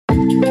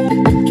This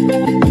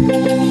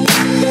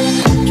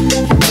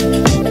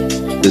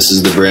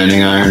is The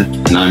Branding Iron,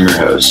 and I'm your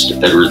host,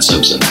 Edward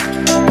Simpson.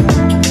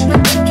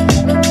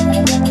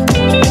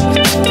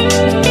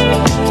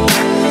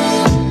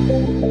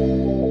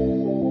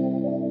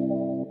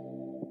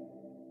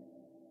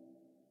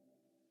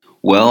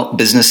 Well,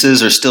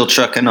 businesses are still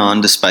trucking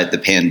on despite the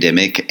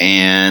pandemic,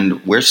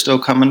 and we're still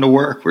coming to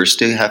work. We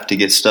still have to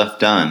get stuff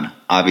done.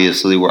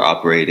 Obviously, we're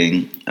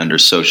operating under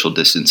social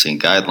distancing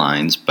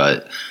guidelines,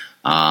 but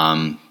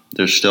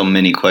there's still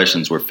many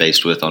questions we're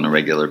faced with on a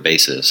regular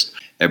basis.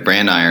 At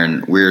Brand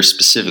Iron, we're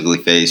specifically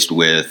faced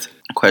with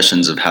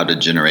questions of how to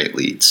generate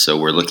leads. So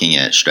we're looking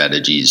at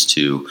strategies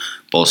to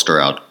bolster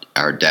out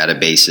our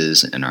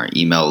databases and our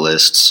email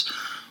lists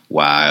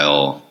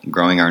while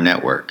growing our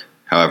network.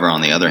 However,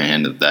 on the other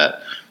hand of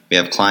that, we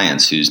have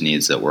clients whose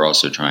needs that we're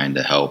also trying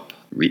to help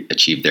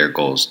achieve their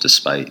goals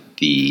despite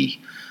the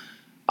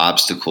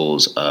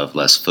obstacles of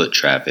less foot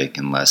traffic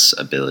and less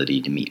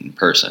ability to meet in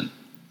person.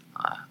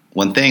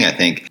 One thing I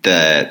think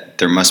that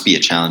there must be a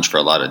challenge for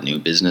a lot of new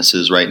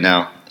businesses right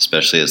now,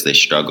 especially as they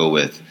struggle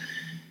with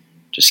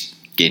just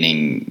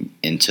getting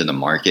into the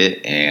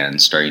market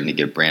and starting to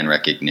get brand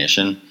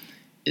recognition,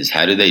 is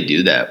how do they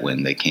do that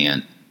when they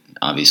can't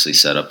obviously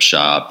set up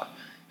shop,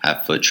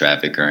 have foot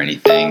traffic or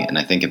anything. And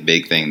I think a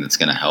big thing that's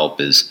going to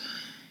help is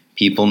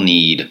people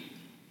need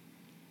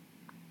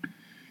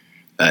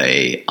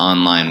a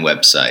online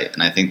website.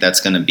 And I think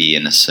that's going to be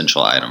an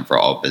essential item for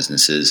all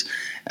businesses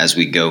as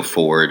we go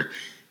forward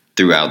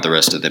throughout the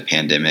rest of the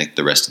pandemic,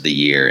 the rest of the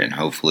year, and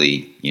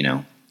hopefully,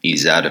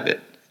 ease out of it.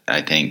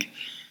 I think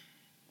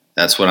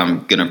that's what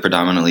I'm going to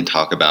predominantly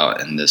talk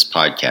about in this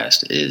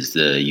podcast is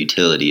the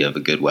utility of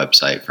a good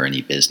website for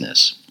any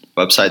business.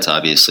 Websites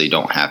obviously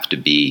don't have to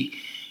be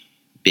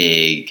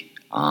big,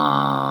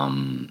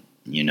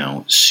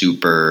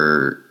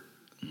 super,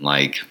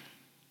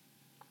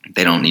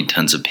 they don't need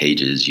tons of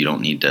pages. You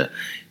don't need to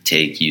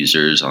take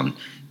users on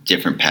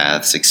different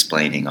paths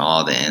explaining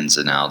all the ins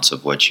and outs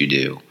of what you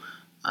do,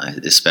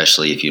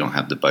 especially if you don't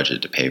have the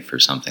budget to pay for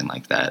something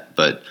like that.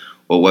 But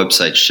what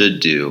websites should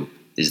do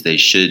is they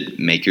should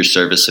make your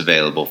service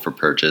available for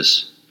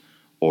purchase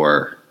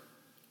or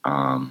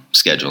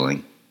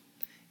scheduling.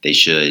 They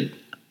should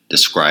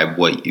describe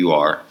what you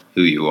are,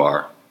 who you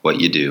are, what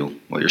you do,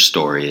 what your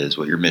story is,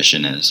 what your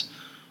mission is,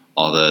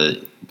 all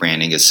the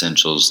branding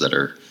essentials that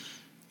are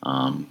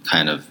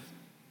kind of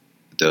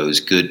those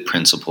good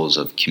principles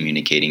of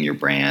communicating your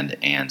brand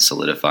and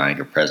solidifying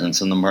your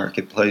presence in the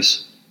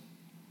marketplace.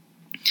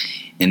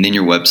 And then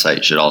your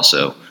website should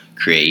also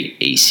create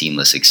a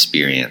seamless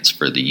experience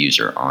for the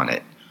user on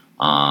it,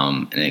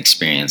 an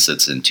experience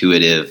that's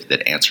intuitive,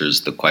 that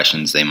answers the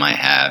questions they might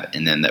have,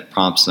 and then that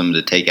prompts them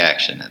to take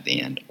action at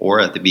the end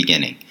or at the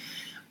beginning.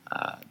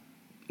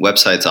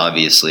 Websites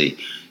obviously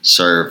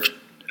serve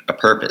a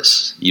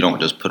purpose. You don't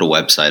just put a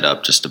website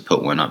up just to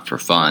put one up for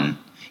fun.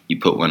 You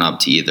put one up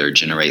to either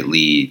generate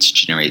leads,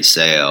 generate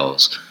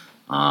sales,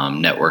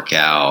 network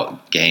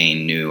out,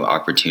 gain new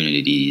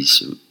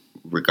opportunities,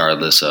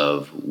 regardless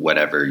of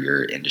whatever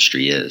your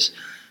industry is.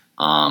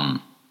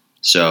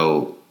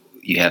 So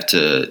you have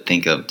to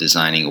think of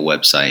designing a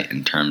website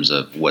in terms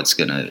of what's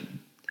going to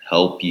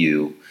help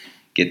you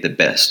get the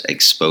best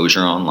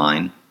exposure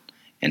online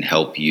and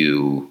help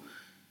you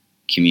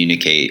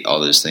communicate all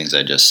those things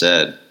I just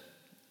said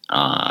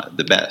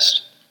the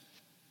best.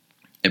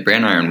 At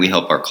Brand Iron, we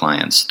help our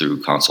clients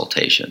through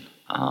consultation.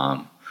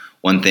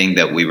 One thing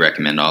that we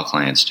recommend all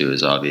clients do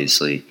is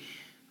obviously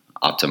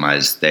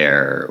optimize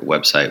their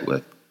website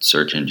with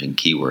search engine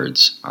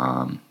keywords,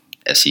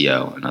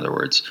 SEO, in other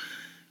words.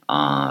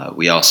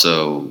 We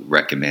also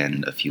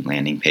recommend a few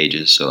landing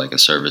pages, so like a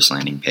service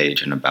landing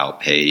page, an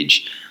about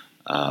page,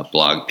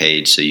 blog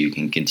page, so you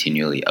can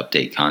continually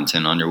update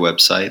content on your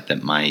website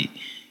that might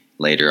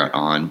later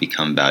on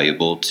become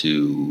valuable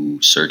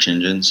to search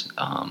engines.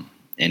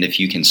 And if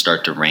you can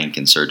start to rank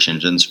in search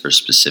engines for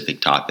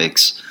specific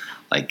topics,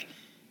 like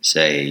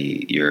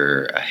say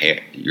you're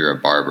a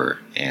barber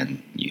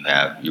and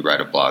you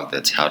write a blog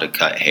that's how to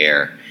cut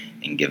hair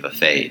and give a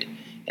fade,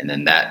 and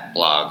then that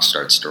blog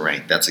starts to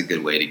rank, that's a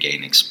good way to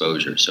gain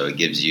exposure. So it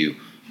gives you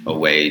a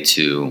way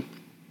to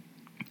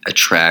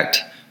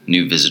attract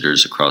new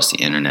visitors across the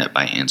internet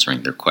by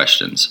answering their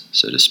questions,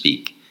 so to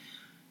speak.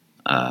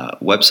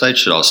 Websites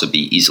should also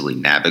be easily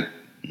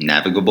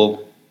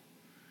navigable.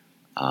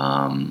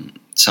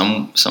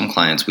 Some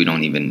clients, we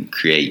don't even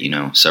create,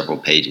 several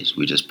pages.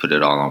 We just put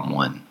it all on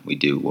one. We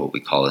do what we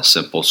call a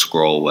simple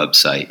scroll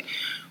website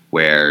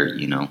where,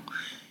 you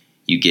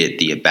get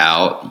the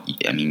about,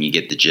 you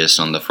get the gist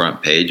on the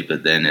front page,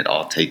 but then it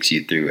all takes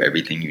you through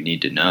everything you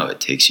need to know. It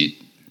takes you,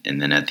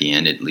 and then at the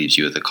end, it leaves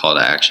you with a call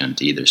to action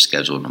to either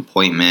schedule an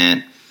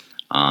appointment.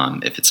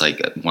 If it's like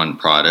one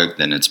product,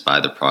 then it's buy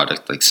the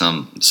product. Like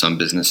some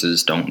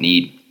businesses don't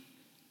need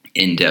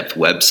in-depth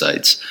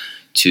websites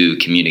to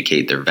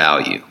communicate their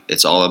value.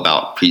 It's all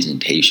about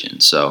presentation.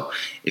 So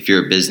if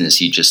you're a business,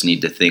 you just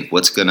need to think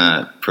what's going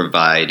to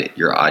provide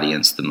your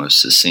audience the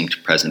most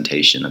succinct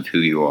presentation of who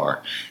you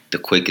are, the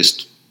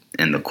quickest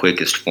in the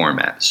quickest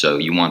format. So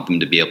you want them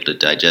to be able to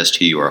digest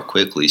who you are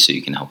quickly so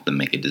you can help them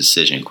make a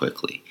decision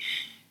quickly.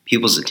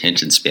 People's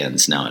attention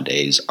spans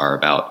nowadays are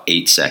about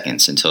 8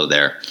 seconds until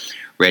they're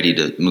ready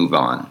to move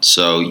on.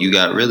 So you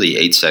got really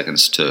 8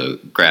 seconds to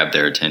grab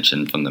their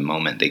attention from the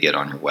moment they get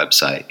on your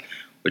website,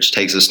 which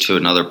takes us to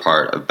another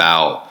part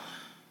about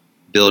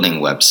building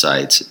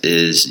websites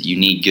is you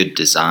need good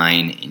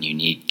design and you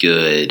need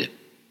good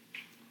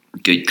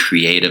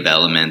creative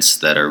elements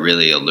that are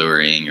really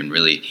alluring and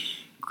really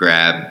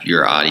grab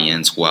your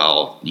audience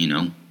while,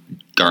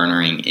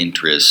 garnering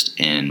interest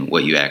in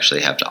what you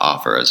actually have to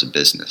offer as a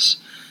business.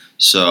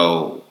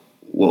 So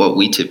what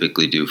we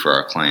typically do for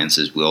our clients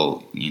is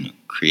we'll,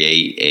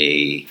 create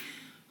a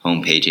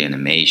homepage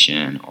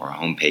animation or a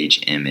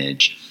homepage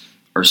image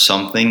or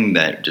something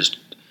that just,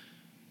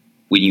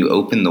 when you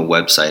open the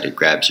website, it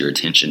grabs your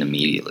attention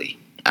immediately.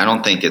 I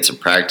don't think it's a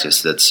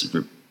practice that's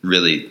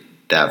really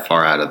that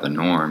far out of the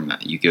norm.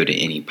 You go to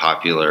any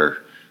popular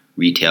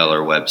retailer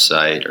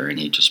website or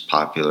any just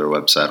popular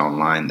website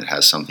online that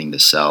has something to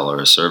sell or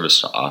a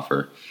service to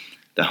offer,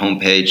 the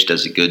homepage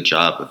does a good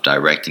job of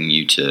directing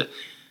you to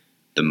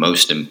the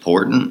most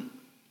important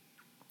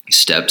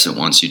steps it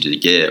wants you to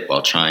get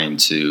while trying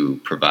to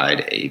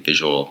provide a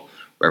visual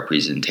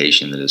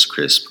representation that is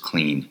crisp,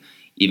 clean.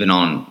 Even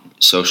on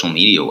social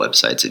media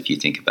websites, if you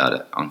think about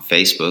it, on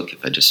Facebook,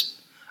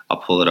 I'll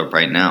pull it up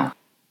right now.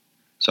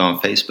 So on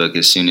Facebook,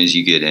 as soon as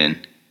you get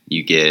in,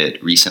 you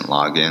get recent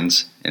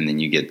logins, and then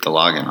you get the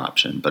login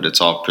option. But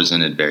it's all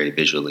presented very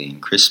visually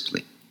and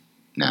crisply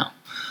now.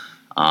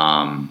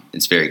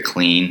 It's very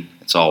clean.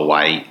 It's all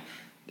white.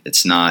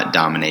 It's not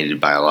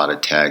dominated by a lot of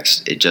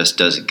text. It just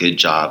does a good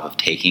job of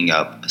taking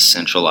up a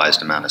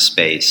centralized amount of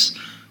space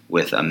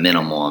with a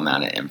minimal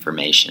amount of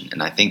information.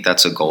 And I think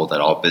that's a goal that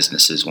all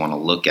businesses want to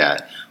look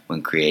at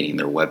when creating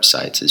their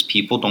websites, is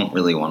people don't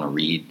really want to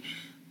read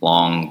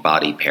long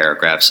body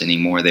paragraphs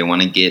anymore. They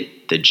want to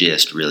get the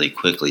gist really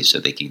quickly so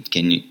they can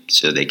continue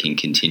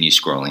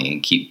scrolling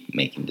and keep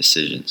making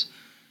decisions.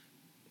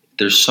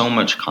 There's so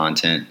much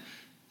content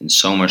and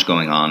so much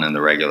going on in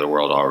the regular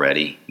world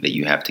already that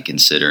you have to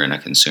consider in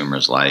a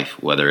consumer's life,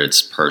 whether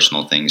it's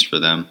personal things for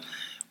them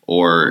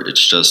or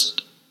it's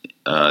just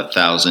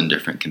 1,000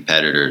 different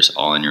competitors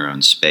all in your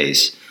own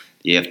space.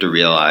 You have to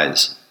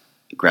realize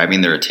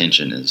grabbing their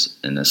attention is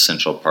an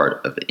essential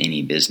part of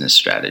any business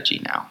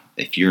strategy now.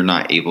 If you're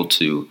not able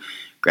to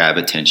grab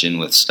attention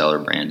with stellar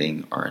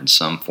branding or in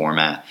some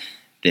format,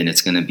 then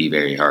it's going to be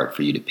very hard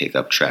for you to pick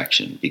up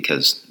traction,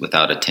 because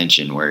without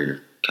attention, where your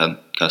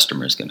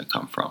customer is going to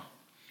come from.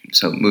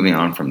 So moving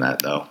on from that,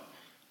 though,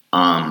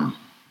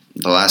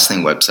 the last thing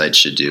websites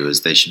should do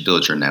is they should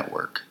build your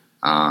network.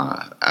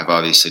 I've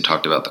obviously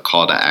talked about the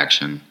call to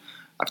action.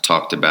 I've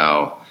talked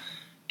about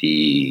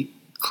the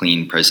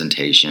clean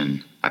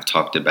presentation. I've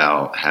talked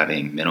about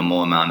having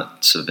minimal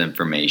amounts of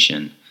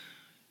information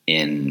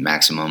in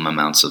maximum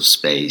amounts of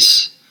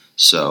space.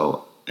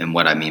 So, and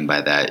what I mean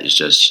by that is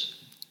just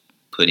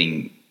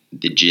putting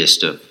the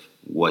gist of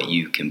what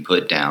you can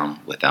put down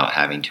without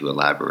having to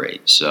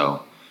elaborate.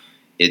 So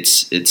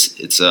it's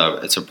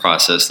a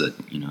process that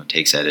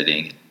takes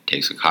editing, it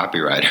takes a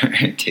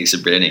copywriter, it takes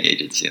a branding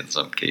agency in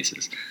some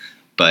cases.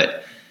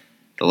 But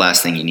the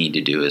last thing you need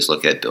to do is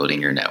look at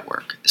building your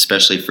network,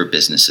 especially for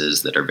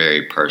businesses that are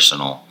very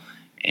personal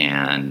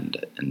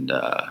and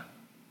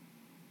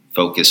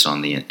focused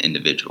on the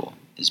individual,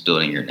 is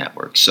building your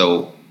network.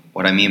 So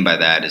what I mean by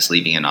that is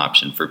leaving an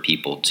option for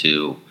people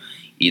to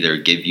either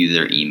give you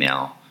their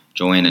email,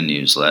 join a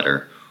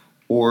newsletter,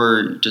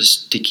 or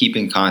just to keep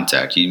in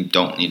contact. You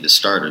don't need to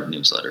start a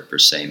newsletter per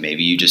se.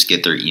 Maybe you just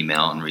get their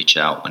email and reach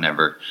out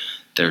whenever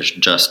there's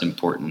just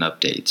important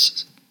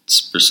updates.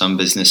 For some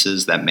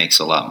businesses, that makes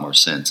a lot more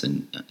sense,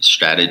 and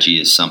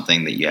strategy is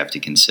something that you have to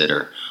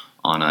consider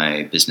on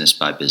a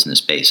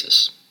business-by-business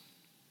basis.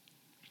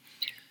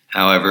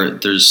 However,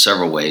 there's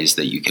several ways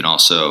that you can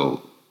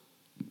also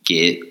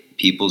get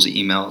people's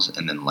emails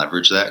and then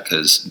leverage that,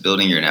 because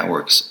building your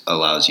networks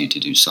allows you to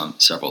do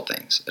several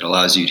things. It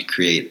allows you to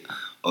create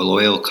a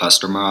loyal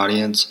customer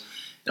audience.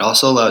 It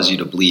also allows you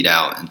to bleed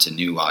out into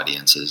new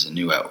audiences and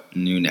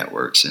new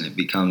networks, and it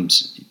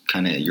becomes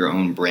kind of your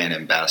own brand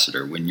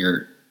ambassador. When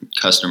your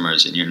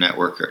customers in your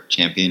network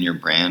champion your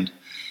brand,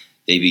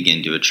 they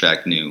begin to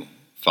attract new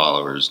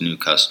followers, new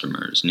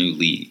customers, new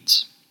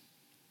leads.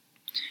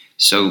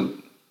 So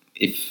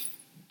if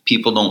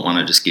people don't want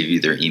to just give you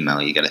their email,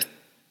 you got to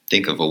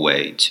think of a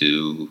way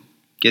to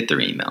get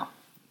their email.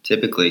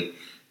 Typically,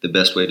 the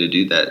best way to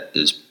do that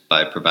is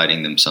by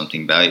providing them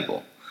something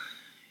valuable.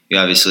 You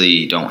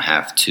obviously don't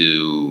have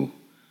to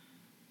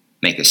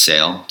make a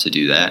sale to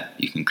do that.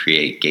 You can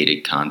create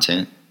gated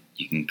content.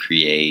 You can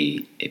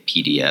create a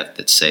PDF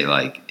that say,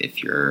 like,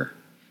 if you're a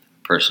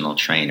personal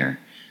trainer,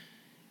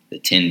 the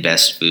 10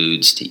 best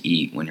foods to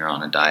eat when you're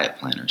on a diet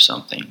plan or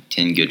something,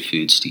 10 good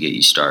foods to get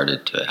you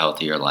started to a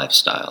healthier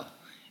lifestyle.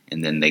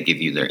 And then they give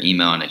you their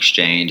email in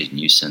exchange, and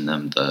you send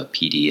them the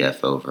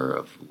PDF over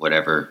of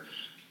whatever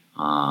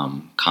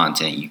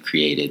content you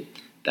created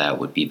that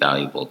would be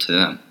valuable to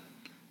them.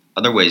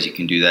 Other ways you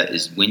can do that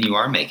is when you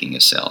are making a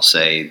sale,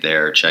 say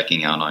they're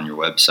checking out on your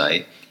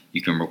website,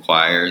 you can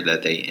require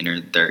that they enter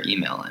their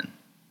email in.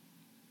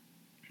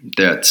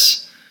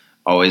 That's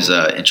always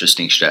an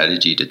interesting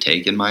strategy to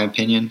take, in my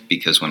opinion,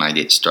 because when I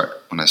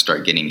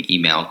start getting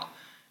emailed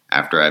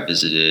after I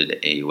visited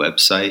a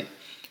website,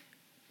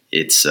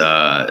 it's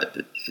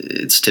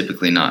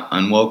typically not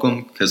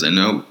unwelcome because I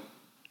know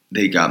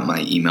they got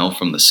my email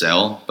from the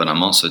sale, but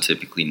I'm also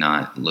typically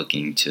not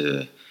looking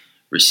to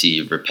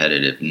receive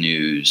repetitive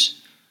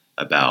news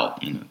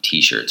about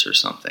t-shirts or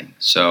something.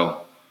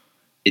 So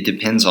it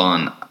depends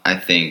on, I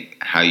think,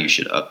 how you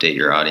should update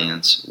your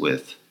audience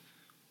with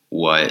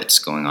what's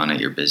going on at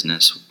your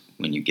business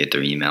when you get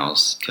their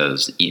emails,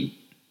 because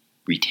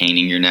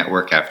retaining your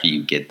network after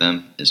you get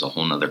them is a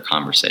whole nother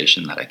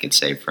conversation that I could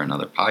save for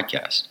another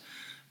podcast.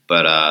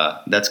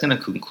 But that's going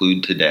to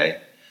conclude today.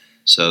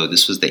 So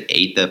this was the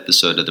 8th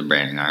episode of the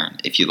Branding Iron.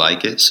 If you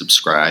like it,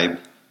 subscribe,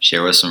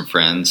 share with some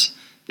friends.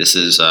 This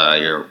is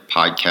your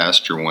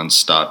podcast, your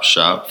one-stop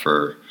shop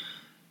for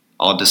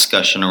all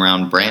discussion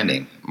around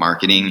branding,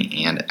 marketing,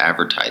 and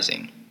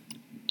advertising.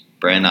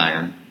 Brand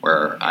Iron,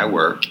 where I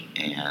work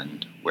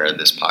and where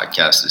this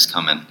podcast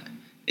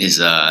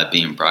is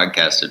being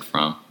broadcasted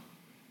from.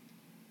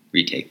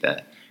 Retake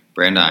that.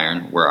 Brand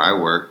Iron, where I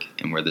work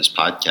and where this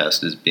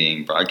podcast is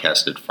being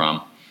broadcasted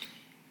from,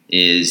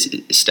 is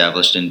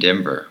established in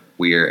Denver.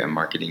 We're a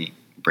marketing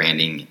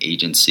branding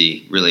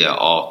agency, really an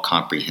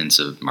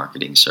all-comprehensive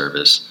marketing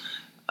service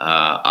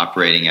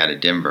operating out of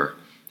Denver.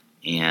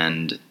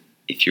 And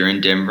if you're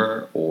in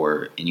Denver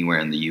or anywhere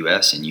in the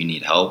U.S. and you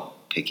need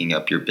help picking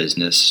up your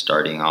business,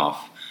 starting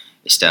off,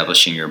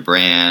 establishing your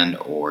brand,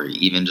 or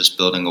even just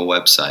building a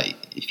website,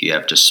 if you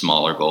have just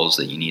smaller goals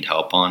that you need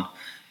help on,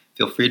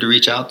 feel free to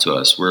reach out to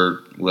us. We're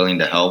willing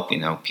to help.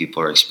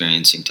 People are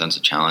experiencing tons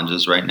of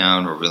challenges right now,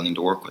 and we're willing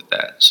to work with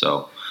that.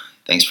 So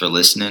thanks for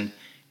listening,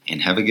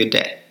 and have a good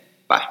day.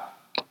 Bye.